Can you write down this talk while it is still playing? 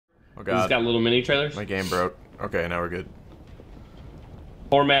Oh It's god. got little mini trailers. My game broke. Okay, now we're good.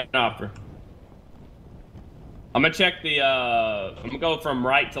 4-man offer. I'm gonna check the. I'm gonna go from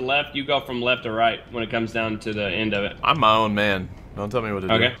right to left. You go from left to right when it comes down to the end of it. I'm my own man. Don't tell me what to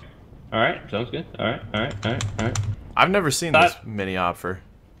do. Okay. All right. Sounds good. All right. All right. All right. All right. I've never seen this mini offer.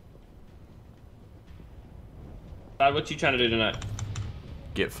 What you trying to do tonight?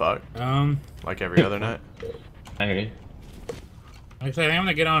 Get fucked. Like every other night. I hear you. Actually, I think I'm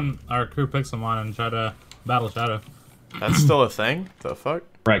gonna get on our crew Pixelmon and try to battle Shadow. That's still a thing? The fuck?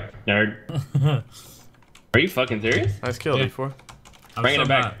 Right, nerd. Are you fucking serious? Nice kill, Yeah. D4. Bringing it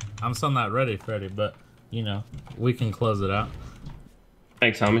back. I'm still not ready, Freddy, but you know, we can close it out.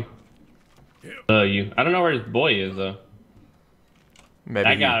 Thanks, homie. You. I don't know where his boy is though. Maybe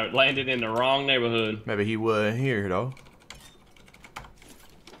That guy landed in the wrong neighborhood. Maybe he would here though.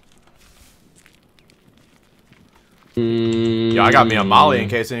 Yeah, I got me a Molly in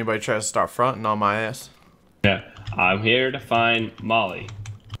case anybody tries to start fronting on my ass. Yeah, I'm here to find Molly.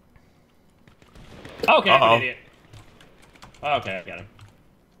 Okay, I'm an idiot. Okay, I got him.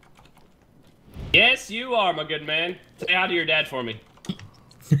 Yes, you are, my good man. Say hi to your dad for me.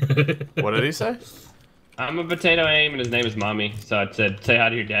 What did he say? I'm a potato aim, and his name is Mommy. So I said, say hi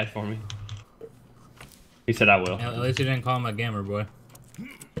to your dad for me. He said, I will. At least you didn't call him a gamer boy.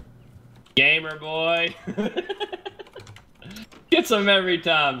 Gamer boy. Get some every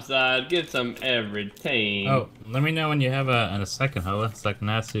time, side. Get some every time. Oh, let me know when you have a second, Hoa, so I can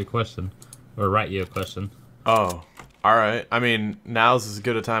ask you a question. Or write you a question. Oh, alright. I mean, now's as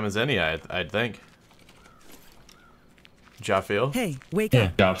good a time as any, I'd think. Ja feel? Hey, wake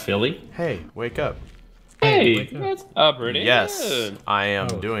up. Job, Philly. Hey, wake up. Hey, wake up. that's up pretty Yes, good. I am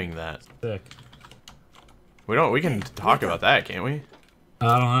doing that. Sick. We can talk about that, can't we?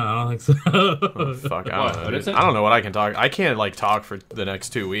 I don't think so. Oh, fuck, I don't know. What is it? I don't know what I can talk. I can't like talk for the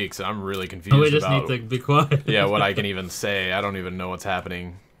next 2 weeks. I'm really confused We just about need to be quiet. yeah, what I can even say. I don't even know what's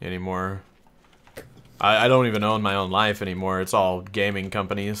happening anymore. I don't even own my own life anymore. It's all gaming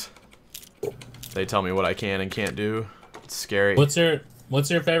companies. They tell me what I can and can't do. It's scary. What's your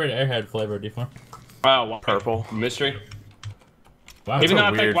favorite Airhead flavor, D4? Wow, Purple? mystery. Wow. That's Even though a I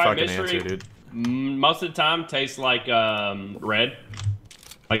think weird white fucking mystery answer, dude. most of the time tastes like red,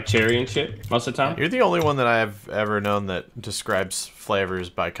 like cherry and shit. Most of the time. You're the only one that I've ever known that describes flavors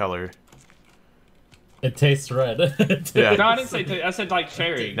by color. It tastes red. Yeah. No, I didn't say. I said like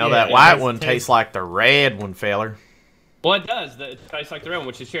cherry. No, Yeah, that it white does one taste- tastes like the red one, feller. Well, it does. It tastes like the red one,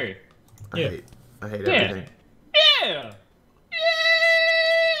 which is cherry. Yeah. I hate Yeah. everything. Yeah. Yeah.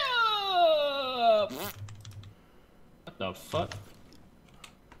 What the fuck?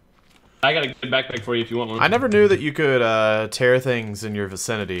 I got a good backpack for you if you want one. I never knew that you could tear things in your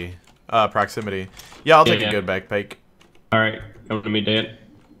vicinity, proximity. Yeah, I'll take Yeah. a good backpack. All right, come to me, Dad.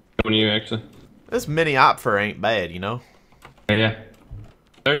 Coming to you, actually. This mini opfer ain't bad, you know. Yeah.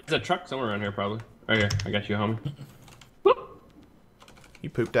 There's a truck somewhere around here, probably. Right here. I got you, homie. You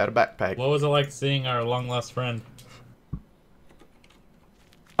pooped out a backpack. What was it like seeing our long lost friend?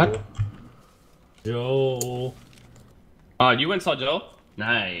 What? Joel. You went and saw Joel?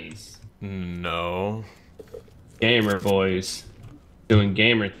 Nice. No. Gamer boys. Doing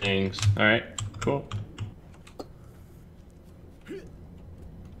gamer things. Alright, cool. Can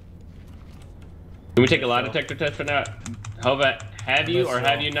we take a lie detector test for now? Hova, have you or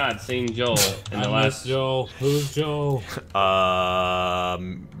have you not seen Joel in the I last... miss Joel. Who's Joel?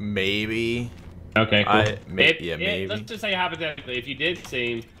 Maybe. Okay, cool. Yeah, maybe. Let's just say hypothetically, if you did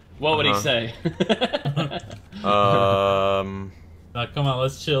see him, what would he say? Nah, come on,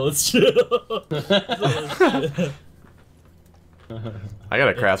 let's chill. Let's chill. I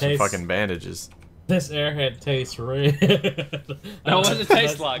gotta craft some tastes- fucking bandages. This Airhead tastes red. Now, what does it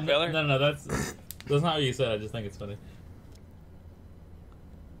taste like, Miller? No, that's not what you said. I just think it's funny.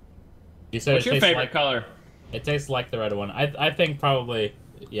 You said What's it your tastes favorite like, color? It tastes like the red one. I think probably,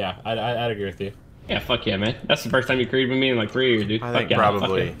 yeah, I'd agree with you. Yeah, fuck yeah, man. That's the first time you agreed with me in like 3 years, dude. I Fuck think yeah,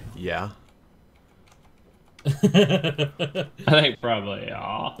 probably, yeah. fuck yeah. I think probably,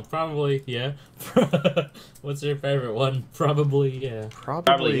 yeah. Probably, yeah. What's your favorite one? Probably, yeah.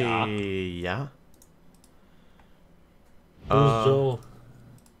 Probably, yeah. yeah. Who's Joel?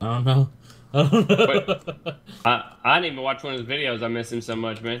 I don't know. I don't know. Wait. I didn't even watch one of his videos. I miss him so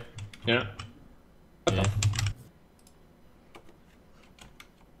much, man. You know? Yeah.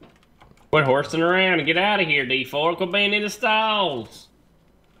 Quit horsing around and get out of here, D4. Quit being in the stalls.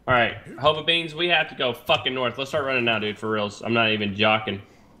 Alright, Hova Beans, we have to go fucking north. Let's start running now, dude, for reals. I'm not even jocking.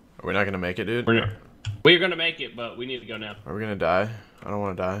 Are we not gonna make it, dude? We're gonna make it, but we need to go now. Are we gonna die? I don't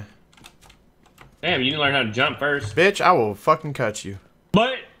wanna die. Damn, you didn't learn how to jump first. Bitch, I will fucking cut you.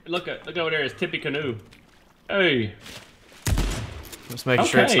 But Look over there. It's Tippy Canoe. Hey. Just making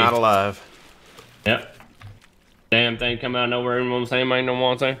sure it's not alive. Yep. Damn thing come out of nowhere. Everyone's saying, man, no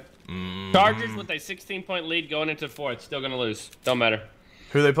one saying. Chargers with a 16-point lead going into fourth. Still gonna lose. Don't matter.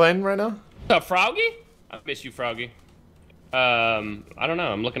 Who are they playing right now? What's up, Froggy? I miss you, Froggy. I don't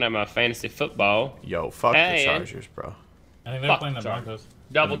know. I'm looking at my fantasy football. Yo, fuck the Chargers, bro. I think they're playing the Broncos.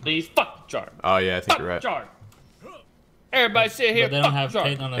 Double D's. Fuck the Chargers. Oh yeah, I think you're right. Chargers. Everybody sit here. But they don't have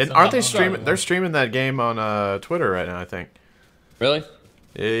Peyton on and aren't they streaming? They're streaming that game on Twitter right now, I think. Really?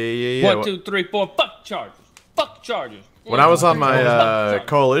 Yeah. 1, 2, 3, 4. Fuck Chargers. Fuck Chargers. When I was on my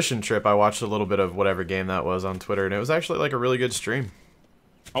coalition trip, I watched a little bit of whatever game that was on Twitter, and it was actually like a really good stream.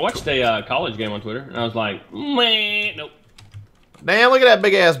 I watched a college game on Twitter, and I was like, man, nope. Damn, look at that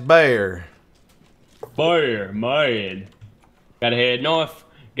big ass bear. Bear, man. Gotta head north.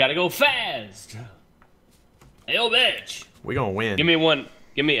 Gotta go fast. AO, bitch. We gonna win. Give me one.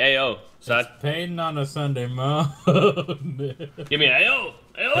 Give me AO. Son. Peyton on a Sunday morning. Give me AO.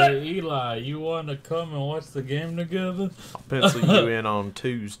 AO. Hey Eli, you want to come and watch the game together? I'll pencil you in on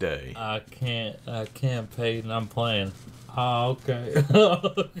Tuesday. I can't, Peyton. I'm playing. Oh, okay.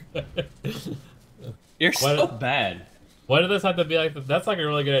 You're so bad. Why did this have to be like that? That's like a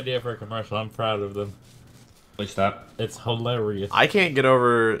really good idea for a commercial. I'm proud of them. Please stop. It's hilarious. I can't get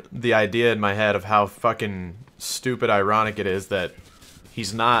over the idea in my head of how fucking stupid ironic it is that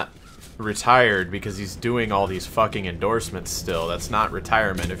he's not retired because he's doing all these fucking endorsements still. That's not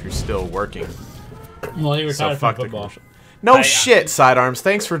retirement if you're still working. Well, he retired from football. No shit, Sidearms.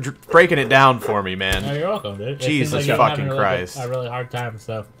 Thanks for breaking it down for me, man. No, you're welcome, dude. Jesus fucking Christ. A really hard time,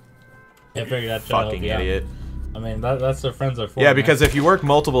 so I figured that fucking idiot. I mean, that's what friends are for. Yeah, because if you work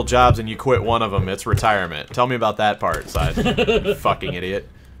multiple jobs and you quit one of them, it's retirement. Tell me about that part, Side. Fucking idiot.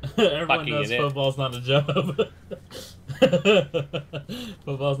 Everyone knows football's not a job.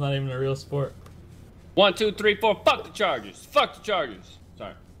 Football's not even a real sport. 1, 2, 3, 4. Fuck the Chargers. Fuck the Chargers.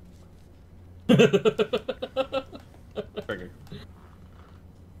 Sorry. Triggered.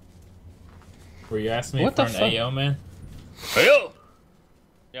 Were you asking me for an AO, man? AO!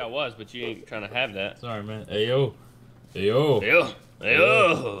 Yeah, I was, but you ain't trying to have that. Sorry, man. AO. AO. AO.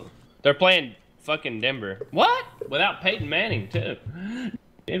 AO. They're playing fucking Denver. What? Without Peyton Manning, too.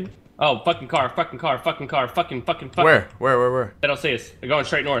 Oh, fucking car, fucking car, fucking car, fucking. Where? They don't see us. They're going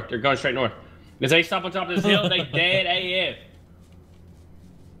straight north. They're going straight north. If they stop on top of this hill, they dead AF.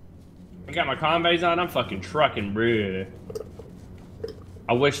 I got my conveys on. I'm fucking trucking, bruh.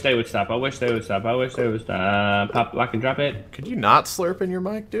 I wish they would stop. I wish they would stop. I wish they would stop. Pop, lock, and drop it. Could you not slurp in your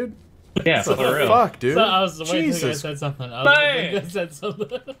mic, dude? Yeah, for real. Fuck, dude. So I was waiting until you said something. I said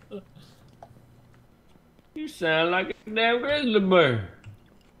something. You sound like a damn grizzly bear.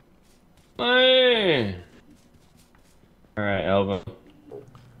 Man. Alright, Elva.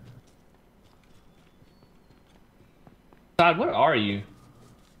 God, what are you?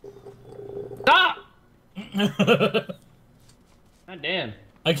 Stop! God damn.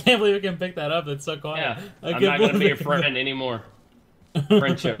 I can't believe we can pick that up. It's so quiet. Yeah, I'm not gonna be your friend anymore.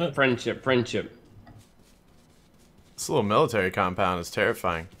 Friendship, friendship, friendship. This little military compound is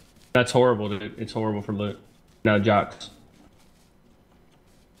terrifying. That's horrible, dude. It's horrible for loot. No jocks.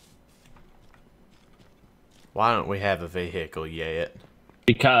 Why don't we have a vehicle yet?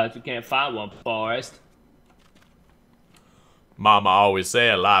 Because we can't find one, Forrest. Mama always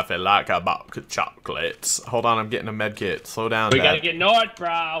said life is like a box of chocolates. Hold on, I'm getting a med kit. Slow down, We Dad. gotta get north,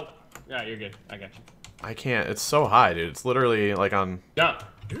 bro. Yeah, you're good. I got you. I can't. It's so high, dude. It's literally like on... Jump.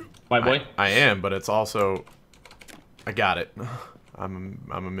 White boy. I am, but it's also... I got it. I'm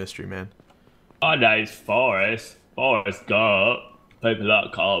a mystery man. My name's Forrest. Forrest Gump. People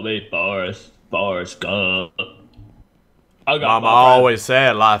like call me Forrest. Forrest Gump. Mama always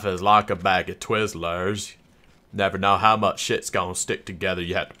said life is like a bag of Twizzlers. Never know how much shit's gonna stick together.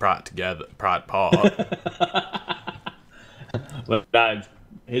 You have to pry it together, pry it apart. Well,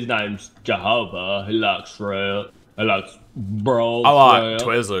 his name's Jehovah. He likes shrimp. He likes broiled I like shrimp.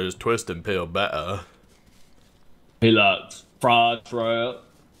 Twizzlers, twist and peel better. He likes fried shrimp.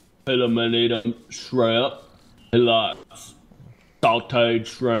 Pilamenita shrimp. He likes sauteed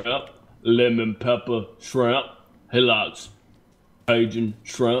shrimp. Lemon pepper shrimp. He likes Cajun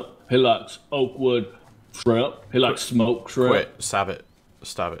shrimp. He likes Oakwood shrimp. He likes smoked shrimp. Wait, stop it.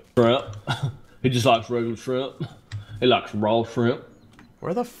 Stop it. Shrimp. He just likes regular shrimp. He likes raw shrimp.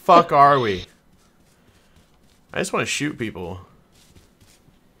 Where the fuck are we? I just want to shoot people.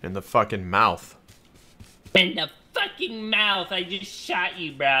 In the fucking mouth. In the fucking mouth, I just shot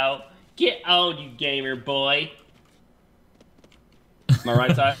you, bro. Get on, you gamer boy. My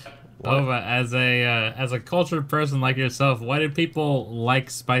right side? Oh, but as a cultured person like yourself, why do people like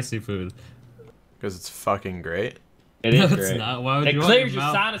spicy food? Because it's fucking great. It is No, great. it's not. Why would It you want clears your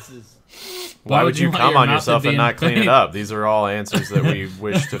your mouth? sinuses. Why would you want come your on mouth to yourself be and in not clean it pain? up? These are all answers that we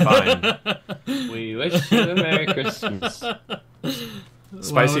wish to find. We wish you a Merry Christmas.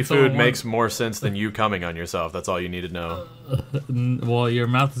 Spicy food someone makes more sense than you coming on yourself. That's all you need to know. Well, your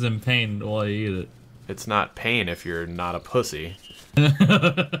mouth is in pain while you eat It's not pain if you're not a pussy.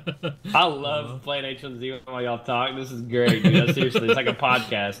 it. I love playing H1Z1 while y'all talk. This is great, dude. No, seriously, it's like a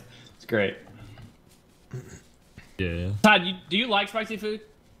podcast. It's great. Yeah. Todd, do you like spicy food?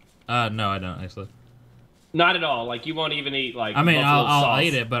 No, I don't actually. Not at all. Like you won't even eat like. I mean, buffalo I'll sauce.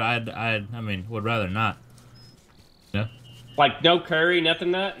 eat it, but I mean, would rather not. Yeah. Like no curry,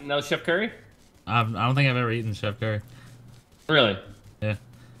 nothing. That no chef curry. I don't think I've ever eaten chef curry. Really? Yeah.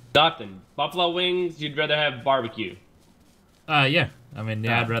 Nothing. Buffalo wings. You'd rather have barbecue. Yeah. I mean,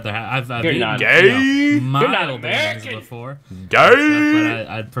 yeah, I'd rather have. I've You're eaten not gay. mild not wings American. before, Gay! but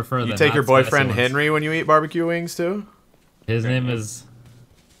I'd prefer the You take your not spicy boyfriend ones. Henry when you eat barbecue wings too? His name is.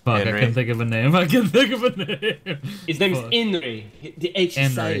 Fuck, Henry. I can think of a name. I can think of a name. His name's Fuck. Henry. The H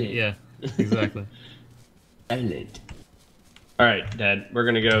is silent. Henry. Yeah. Exactly. Silent. All right, Dad. We're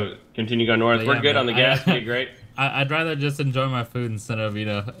gonna go. Continue going north. But We're yeah, good man, on the gas. Pretty great. I'd rather just enjoy my food instead of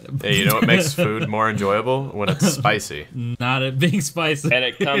Hey, you know what makes food more enjoyable? When it's spicy. not it being spicy. And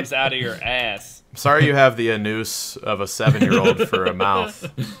it comes out of your ass. I'm sorry you have the anus of a 7-year-old for a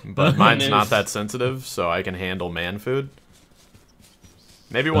mouth, but mine's not that sensitive, so I can handle man food.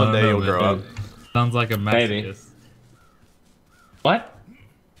 Maybe one day you'll grow up. Sounds like a Maybe. masochist. What?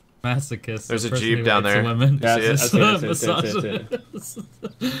 Masochist. There's a person Jeep who down likes there. Women. Yeah, Yeah, See it? that's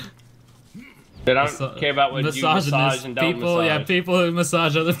But I don't care about what you massage and don't people, massage. yeah, people who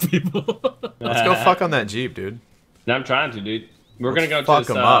massage other people. Let's go fuck on that Jeep, dude. I'm trying to, dude. We're gonna go Fuck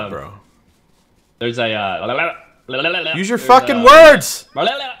to them this, up, bro. There's a Use your there's fucking a- words!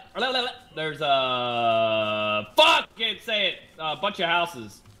 There's a fuck, can't say it. A bunch of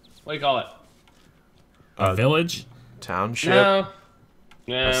houses. What do you call it? A village. Township? No. A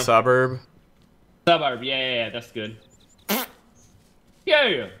Yeah. suburb? Suburb. Yeah, that's good.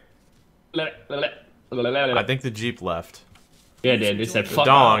 Yeah. I think the Jeep left. Yeah, dude. They said The fuck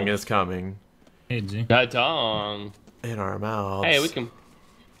dong off. is coming Hey, G. That dong. in our mouths. Hey, we can.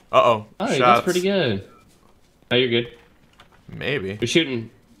 Uh-oh. Oh, Shots. that's pretty good. Oh, you're good. Maybe. We're shooting.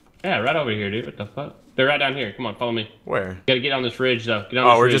 Yeah, right over here, dude. What the fuck? They're right down here. Come on, follow me. Where? Gotta get on this ridge, though. Get on Oh,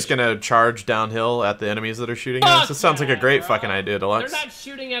 this we're ridge. just gonna charge downhill at the enemies that are shooting at us? This sounds like a great fucking idea, They're Deluxe. not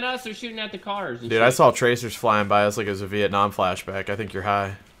shooting at us. They're shooting at the cars. And Dude, shit. I saw tracers flying by us like it was a Vietnam flashback. I think you're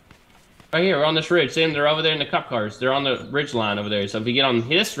high. Right here, we're on this ridge. See them? They're over there in the cop cars. They're on the ridge line over there. So if we get on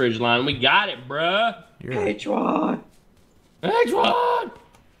this ridge line, we got it, bruh. You're H1. H1.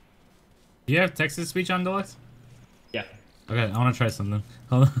 Do you have text-to-speech on Deluxe? Yeah. Okay, I want to try something.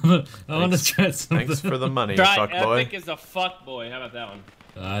 Hold on. I want to try something. Thanks for the money, Try fuck boy. epic as a fuck boy. How about that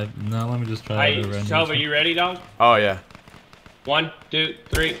one? No, let me just try it. Hey, Shova, you ready, dog? Oh yeah. 1, 2,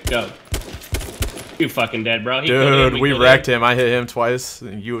 3, go. You fucking dead, bro. He killed him, Dude, we killed wrecked him. I hit him twice,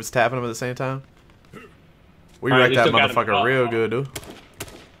 and you was tapping him at the same time. We Alright, wrecked we that still got him. motherfucker Oh, real oh. good, dude.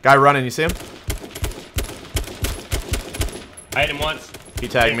 Guy running, you see him? I hit him once. He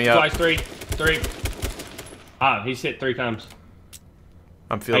tagged me up. Twice, three. Ah, he's hit 3 times.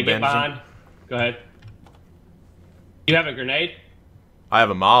 I'm Hey, field get bandaging. behind. Go ahead. You have a grenade? I have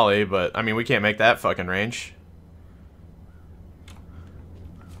a molly, but I mean we can't make that fucking range.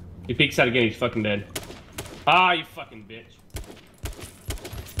 He peeks out again, he's fucking dead. Ah, you fucking bitch.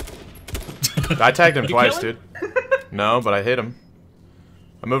 I tagged him You twice, kill dude. No, but I hit him.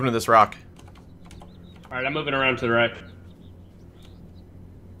 I'm moving to this rock. Alright, I'm moving around to the right.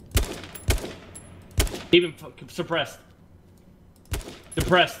 Keep him suppressed.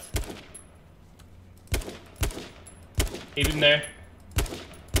 Depressed. Keep him there.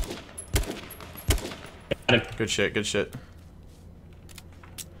 Got him. Good shit, good shit.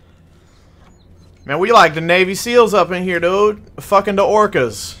 Man, we like the Navy SEALs up in here, dude. Fucking the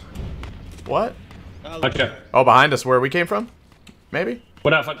orcas. What? Okay. Oh, behind us, where we came from? Maybe?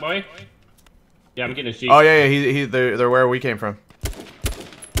 What up, fuckboy? Yeah, I'm getting a sheet. Oh, yeah, yeah, they're where we came from.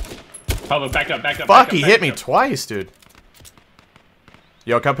 Oh, back up, back up. Fuck, back up, he back hit me up. twice, dude.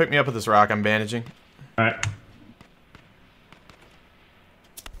 Yo, come pick me up with this rock. I'm bandaging. Alright.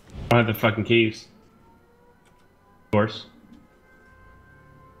 I don't have the fucking keys. Of course.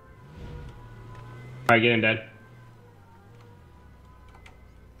 Alright, get in, Dad.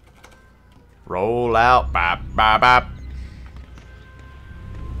 Roll out. Bop, bop, bop.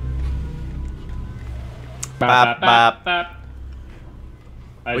 Bop, bop. Bop.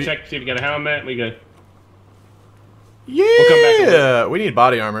 Check to see if you got a helmet. We good. Yeah, We'll come back and loot. we need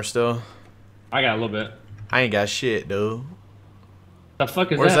body armor still. I got a little bit. I ain't got shit, dude. The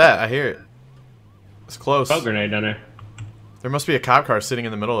fuck is Where's that? I hear it. It's close. Smoke grenade down there. There must be a cop car sitting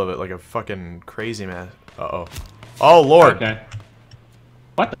in the middle of it like a fucking crazy man. Uh-oh. Oh, Lord. Okay.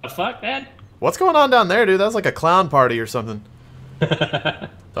 What the fuck, Dad? What's going on down there, dude? That's like a clown party or something. The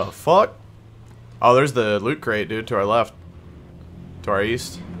fuck? Oh, there's the loot crate, dude, to our left. To our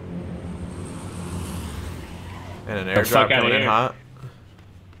east. And an airdrop coming in hot.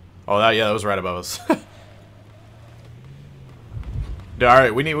 Oh, that was right above us. Dude,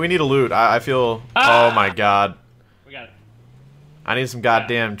 alright, we need a loot. I feel... Ah! Oh my god. We got it. I need some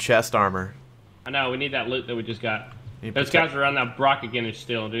goddamn chest armor. I know, we need that loot that we just got. Need Those guys are around that Brock again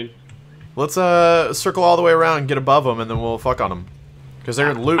still, dude. Let's circle all the way around and get above them, and then we'll fuck on them. Because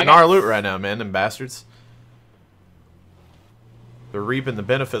they're looting our loot right now, man, them bastards. They're reaping the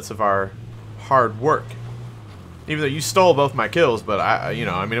benefits of our hard work. Even though you stole both my kills, but I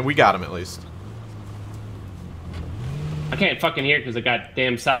mean, we got them at least. I can't fucking hear it because the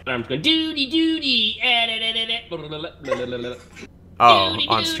goddamn sidearms going doody doody. Oh,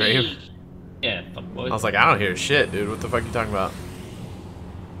 on stream? Yeah, fuck boy. I was like, I don't hear shit, dude. What the fuck are you talking about?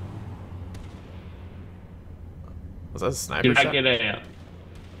 Was that a sniper Dude, shot? I get it.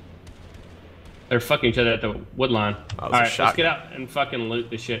 They're fucking each other at the wood line. Alright, let's get out and fucking loot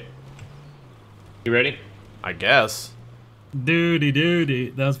this shit. You ready? I guess. Doody doody.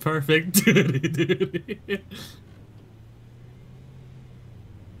 That was perfect. Doody doody.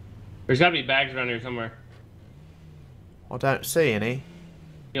 There's gotta be bags around here somewhere. I don't see any. You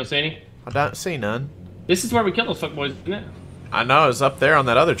don't see any? I don't see none. This is where we kill those fuckboys, isn't it? I know, it's up there on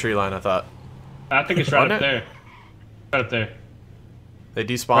that other tree line, I thought. I think it's right Wasn't up it? there. Right up there. They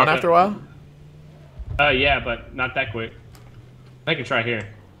despawn after a while? Yeah, but not that quick. I think it's right here.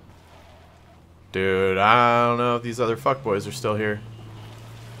 Dude, I don't know if these other fuckboys are still here.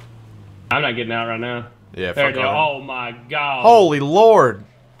 I'm not getting out right now. Yeah, There fuck they are. on. Oh my god. Holy Lord!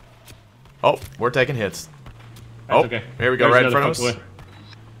 Oh, we're taking hits. That's Oh, okay. here we go, There's right in another front of us. fuckboy.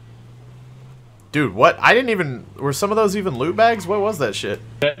 Dude, what? I didn't even... Were some of those even loot bags? What was that shit?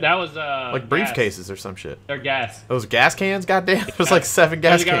 That was Like gas. briefcases or some shit. They're gas. Those gas cans? Goddamn. There's like 7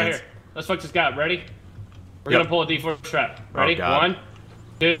 gas There's a guy right cans. here. Let's fuck this guy. Ready? We're Yep. gonna pull a D4 strap. Ready? God.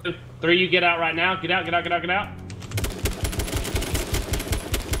 1, 2, 3. You get out right now. Get out, get out, get out, get out.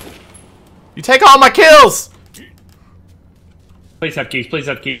 You take all my kills! Please have keys. Please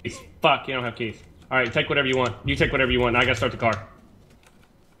have keys. Fuck, you don't have keys. Alright, take whatever you want. You take whatever you want. I gotta start the car.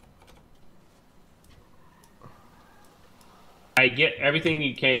 Alright, get everything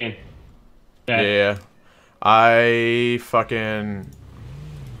you can. Yeah. I fucking...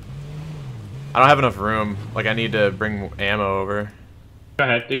 I don't have enough room. Like, I need to bring ammo over. Go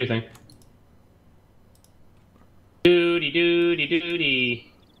ahead, do your thing. Doody doody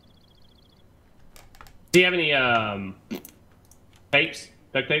doody. Do you have any tapes?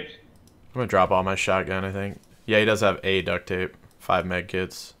 Duct tapes? I'm gonna drop all my shotgun, I think. Yeah, he does have a duct tape. 5 med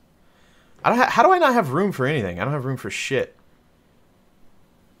kits. I don't how do I not have room for anything? I don't have room for shit.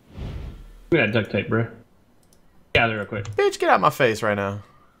 Give me that duct tape, bro. Gather real quick. Bitch, get out my face right now.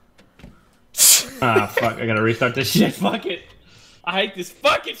 Ah, fuck. I gotta restart this shit. Fuck it. I hate this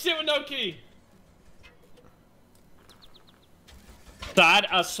fucking shit with no key. Dad,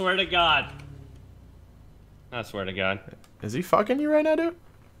 I swear to God. I swear to God. Is he fucking you right now, dude?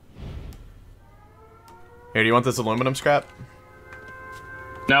 Here, do you want this aluminum scrap?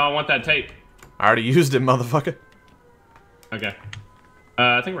 No, I want that tape. I already used it, motherfucker. Okay.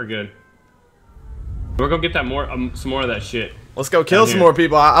 I think we're good. We're gonna get that some more of that shit. Let's go kill some more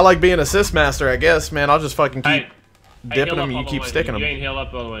people. I like being assist master, I guess, man. I'll just fucking keep dipping them and you keep sticking them. You ain't healed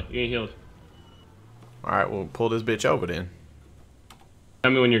up all the way. You ain't healed. Alright, we'll pull this bitch over then.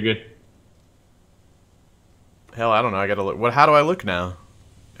 Tell me when you're good. Hell, I don't know. I gotta look. How do I look now?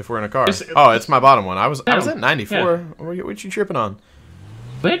 If we're in a car. Oh, it's my bottom one. I was at 94. Yeah. What you tripping on?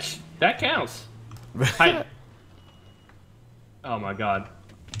 Bitch, that counts. Hey. Oh my God.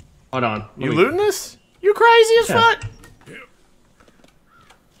 Hold on. You looting this? You crazy as fuck?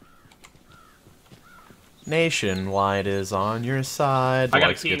 Nationwide is on your side. I got a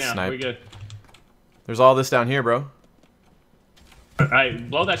Likes key get now. sniped. We good. There's all this down here, bro. Alright,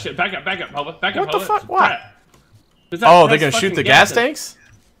 blow that shit. Back up, Hoba. Back up, What the Hoba. fuck? What? That, They're gonna shoot the gas tanks?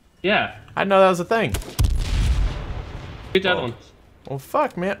 Yeah. I didn't know that was a thing. Get the other one. Well,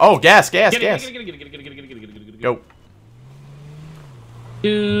 fuck, man. Oh, gas. Get it. Go.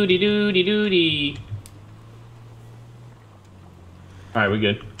 Doody doody doody. All right, we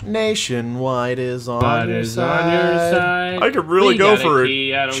good. Nationwide is on your side. On your side. I could really We go got for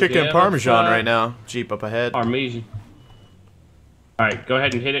key, I a don't chicken give parmesan a fuck. right now. Jeep up ahead. Parmesan. All right, go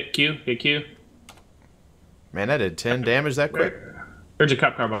ahead and hit it. Q. Hit Q. Man, that did 10 damage that quick. There's a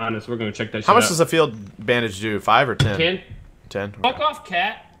cop car behind us. We're gonna check that shit How much out. does a field bandage do? 5 or 10? 10? 10. Fuck off,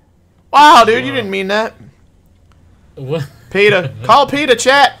 cat. Wow, dude, you didn't mean that. What? PETA. Call PETA,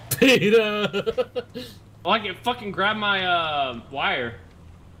 chat. PETA. Well, I can fucking grab my wire.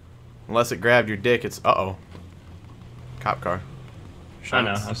 Unless it grabbed your dick, it's... Uh-oh. Cop car. I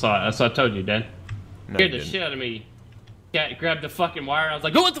know. I saw it. That's what I told you, Dad. No, Scared you the didn't. shit out of me. Cat grabbed the fucking wire. I was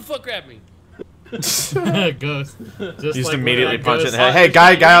like, "Oh, what the fuck grabbed me?" Ghost. Just like immediately when punch it in Ghost- the head. Hey,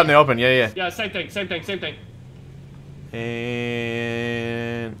 guy out in the open. Yeah. Yeah, same thing.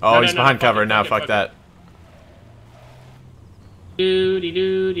 And... Oh, No, he's no, behind fuck cover it, now. fuck Fuck it. that.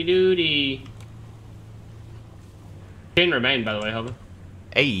 Doody. 10 remain, by the way, Hover.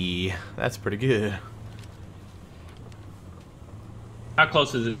 Hey, that's pretty good. How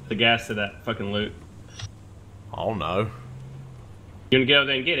close is the gas to that fucking loot? Oh, no. You gonna go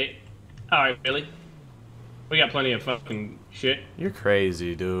there and get it? Alright, Billy. We got plenty of fucking shit. You're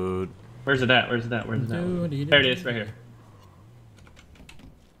crazy, dude. Where's it at? There it is, right here.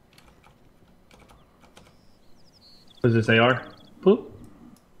 What does this AR? Boop. You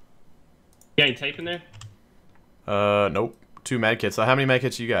got any tape in there? Nope. 2 medkits. So how many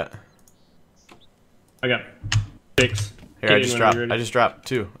medkits you got? I got 6. Here, Get I in just whenever dropped. you're ready. I just dropped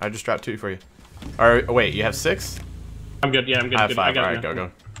 2. I just dropped 2 for you. Or wait, you have 6? I'm good. Yeah, I'm good. I have good. 5. got All right, it go, now.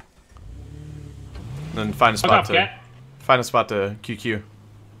 go. Then find a Fuck spot off, to cat. find a spot to QQ.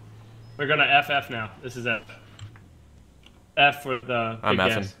 We're gonna FF now. This is F. F for the I'm big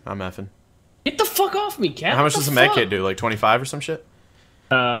effing. gas. I'm effing. Get the fuck off me, cat. How much What does a the med fuck? kit do? Like 25 or some shit?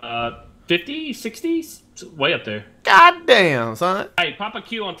 50, 60? It's way up there. God damn, son. Hey, pop a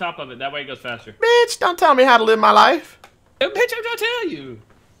Q on top of it. That way it goes faster. Bitch, don't tell me how to live my life. Hey, bitch, I'm gonna tell you.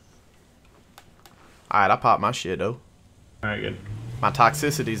 Alright, I popped my shit, though. Alright, good. My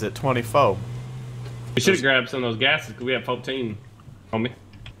toxicity's at 24. We should have grabbed some of those gases because we have 14 on me.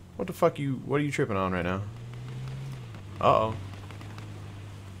 What the fuck what are you tripping on right now? Uh-oh.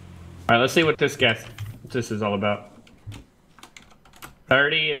 Alright, let's see what this is all about.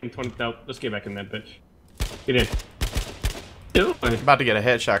 30 and 20. Nope, let's get back in that bitch. Get in. Do it. About to get a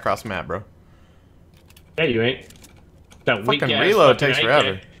headshot across the map, bro. Yeah, you ain't. That weak Fucking ass reload fucking takes AK.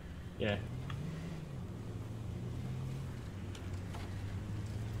 forever. Yeah.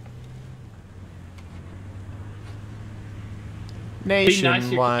 Be nice here,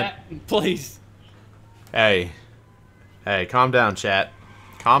 Nationwide. cat, please. Hey. Hey, calm down, chat.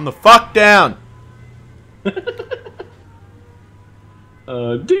 Calm the fuck down.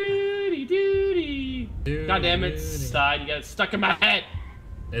 Doody. God damn it, side. You got it stuck in my head.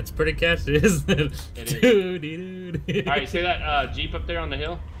 It's pretty catchy, isn't it? It is. Doody. Alright, see that Jeep up there on the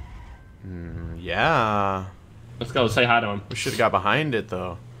hill? Yeah. Let's go say hi to him. We should have got behind it,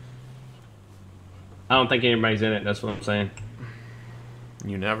 though. I don't think anybody's in it, that's what I'm saying.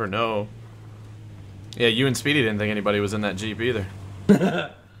 You never know. Yeah, you and Speedy didn't think anybody was in that Jeep either.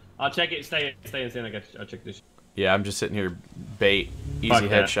 I'll check it. Stay in. I'll check this. Yeah, I'm just sitting here bait. Easy Fuck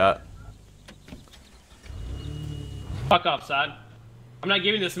that. headshot. Fuck off, son. I'm not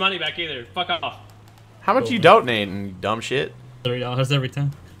giving this money back either. Fuck off. How much you donating, you dumb shit? $3 every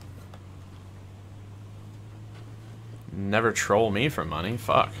time. Never troll me for money.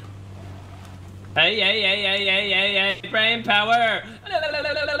 Fuck. Hey, brain power.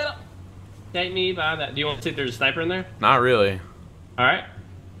 Take me by that. Do you want to see if there's a sniper in there? Not really. Alright.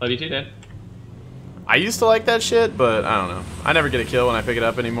 Love you too, Dad. I used to like that shit, but I don't know. I never get a kill when I pick it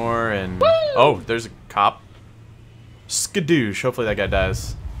up anymore, and... Woo! Oh, there's a cop. Skadoosh. Hopefully that guy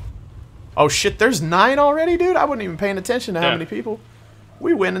dies. Oh shit, there's 9 already, dude? I wasn't even paying attention to how Yeah. many people.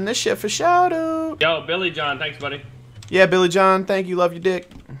 We winning this shit for show, dude. Yo, Billy John, thanks, buddy. Yeah, Billy John, thank you. Love your dick.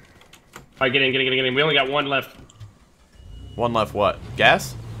 Alright, get in. We only got one left. One left what?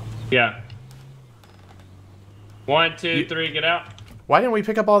 Gas? Yeah. 1, 2, 3, get out. Why didn't we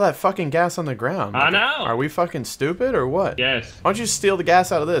pick up all that fucking gas on the ground? I know. Are we fucking stupid or what? Yes. Why don't you steal the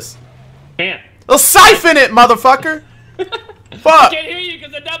gas out of this? Can't. They'll siphon it, motherfucker! Fuck! Can't hear you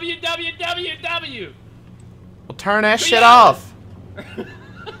because of WWWW. Well, turn that shit Yeah. off.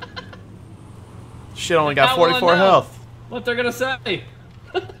 Shit only got I wanna 44 know health. what they're gonna say.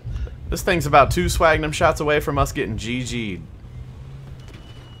 This thing's about 2 swagnum shots away from us getting GG'd.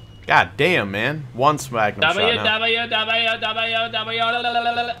 God damn, man. 1 swagnum shot now.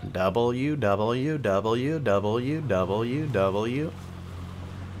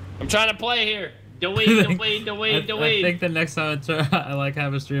 I'm trying to play here. I think the next time I like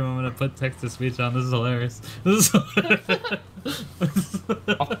have a stream, I'm gonna put text to speech on. This is hilarious. This is I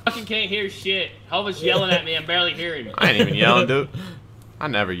fucking can't hear shit. Hova's yelling at me. I'm barely hearing him. I ain't even yelling, dude. I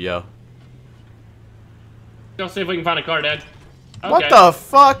never yell. Go see if we can find a car, Dad. Okay. What the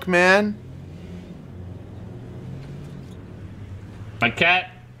fuck, man? My cat.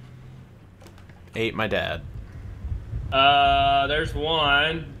 Ate my dad. There's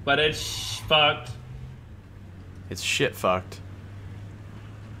one, but it's fucked. It's shit fucked.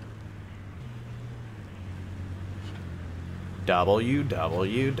 W.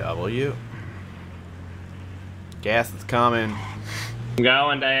 Gas is coming. I'm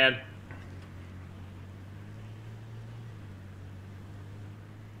going, Dad.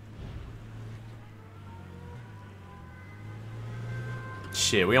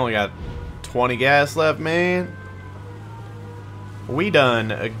 Shit, we only got 20 gas left, man. We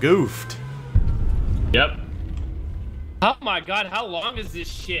done goofed. Yep. Oh my god, how long is this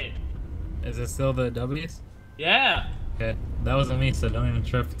shit? Is it still the W's? Yeah. Okay, that wasn't me, so don't even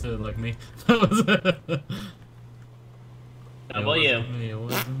trip to like me. That was W.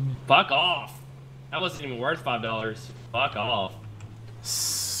 Fuck off. That wasn't even worth $5. Fuck off.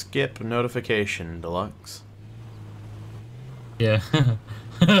 Skip notification, Deluxe. Yeah.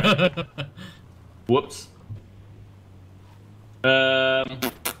 Whoops. Gotta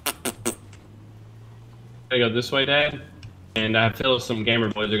go this way, Dad. And I feel some gamer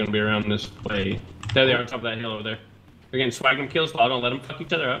boys are gonna be around this way. There they are on top of that hill over there. They're getting swagging kills, but I don't let them fuck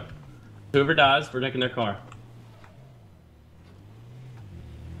each other up. Whoever dies, we're taking their car.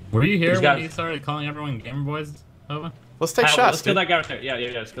 Were you here These when guys- he started calling everyone gamer boys? Hova? Let's take Let's shots, kill dude. that guy right there.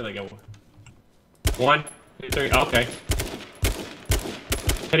 Yeah, let's kill that guy. 1, 2, 3. Okay.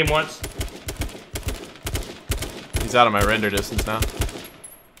 Hit him once. He's out of my render distance now.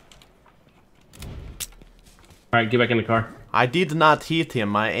 Alright, get back in the car. I did not hit him.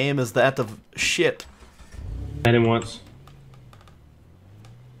 My aim is that of shit. Hit him once.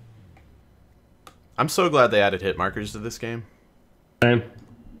 I'm so glad they added hit markers to this game. Same.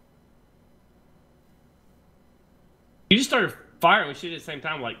 You just started firing. We shoot at the same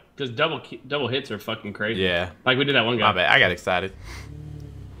time, like, because double hits are fucking crazy. Yeah. Like we did that one guy. My bad. I got excited.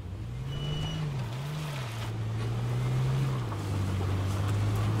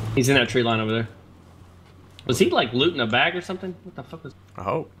 He's in that tree line over there. Was he like looting a bag or something? What the fuck was? I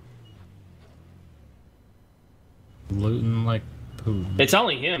hope. Looting like poo. It's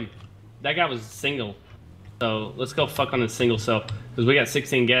only him. That guy was single. So let's go fuck on the single cell because we got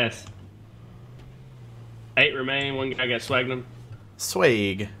 16 gas. 8 remaining. One guy got swagged him.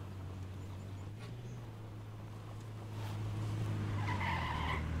 Swag.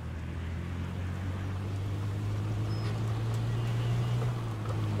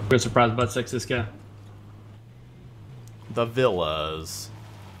 We're gonna surprise butt sex this guy. The villas.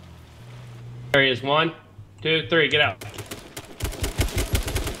 There he is. 1, 2, 3. Get out.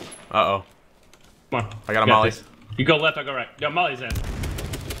 Uh-oh. Come on. I got a You molly. this. You go left, I go right. Yo, Molly's in.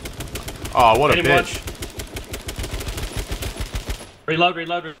 Oh, what a Hit him once. bitch. Reload,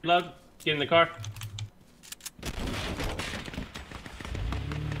 reload, reload. Get in the car.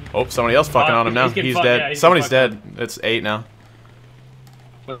 Oh, somebody else fucking on him now. he's getting He's fucked. dead. Yeah, he's Somebody's getting dead. It's 8 now.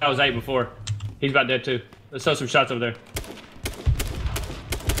 Well, that was 8 before. He's about dead too. Let's throw some shots over there.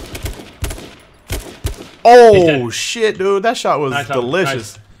 Oh, dead. shit, dude. That shot was Nice,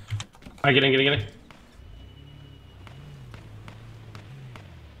 delicious. nice. Alright, get in, get in, get in.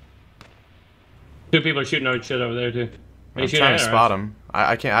 Two people are shooting over shit over there too. I'm trying to spot him.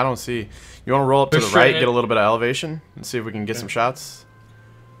 I can't. I don't see. You want to roll up to They're the right, straight. get a little bit of elevation, and see if we can get some shots?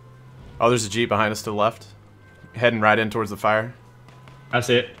 Oh, there's a Jeep behind us to the left. Heading right in towards the fire. I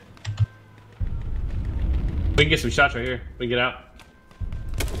see it. We can get some shots right here. We can get out.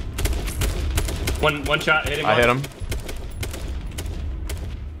 One shot, hit him. I hit him.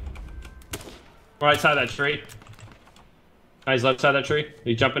 Right side of that tree. Nice left side of that tree.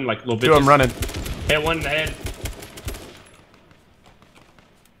 He's jumping like little bitches. Two of them running. Hit one in the head.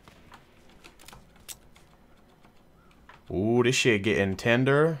 Ooh, this shit getting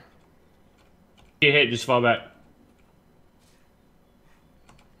tender. Get hit, just fall back.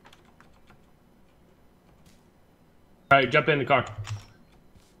 Alright, jump in the car.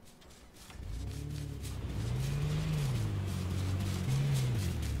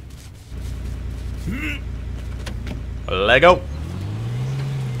 Lego.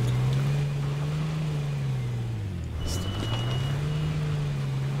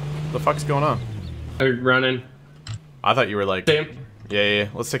 The fuck's going on? They're running. I thought you were like, See him? yeah.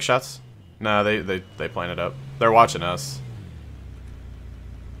 Let's take shots. No, they planted up. They're watching us.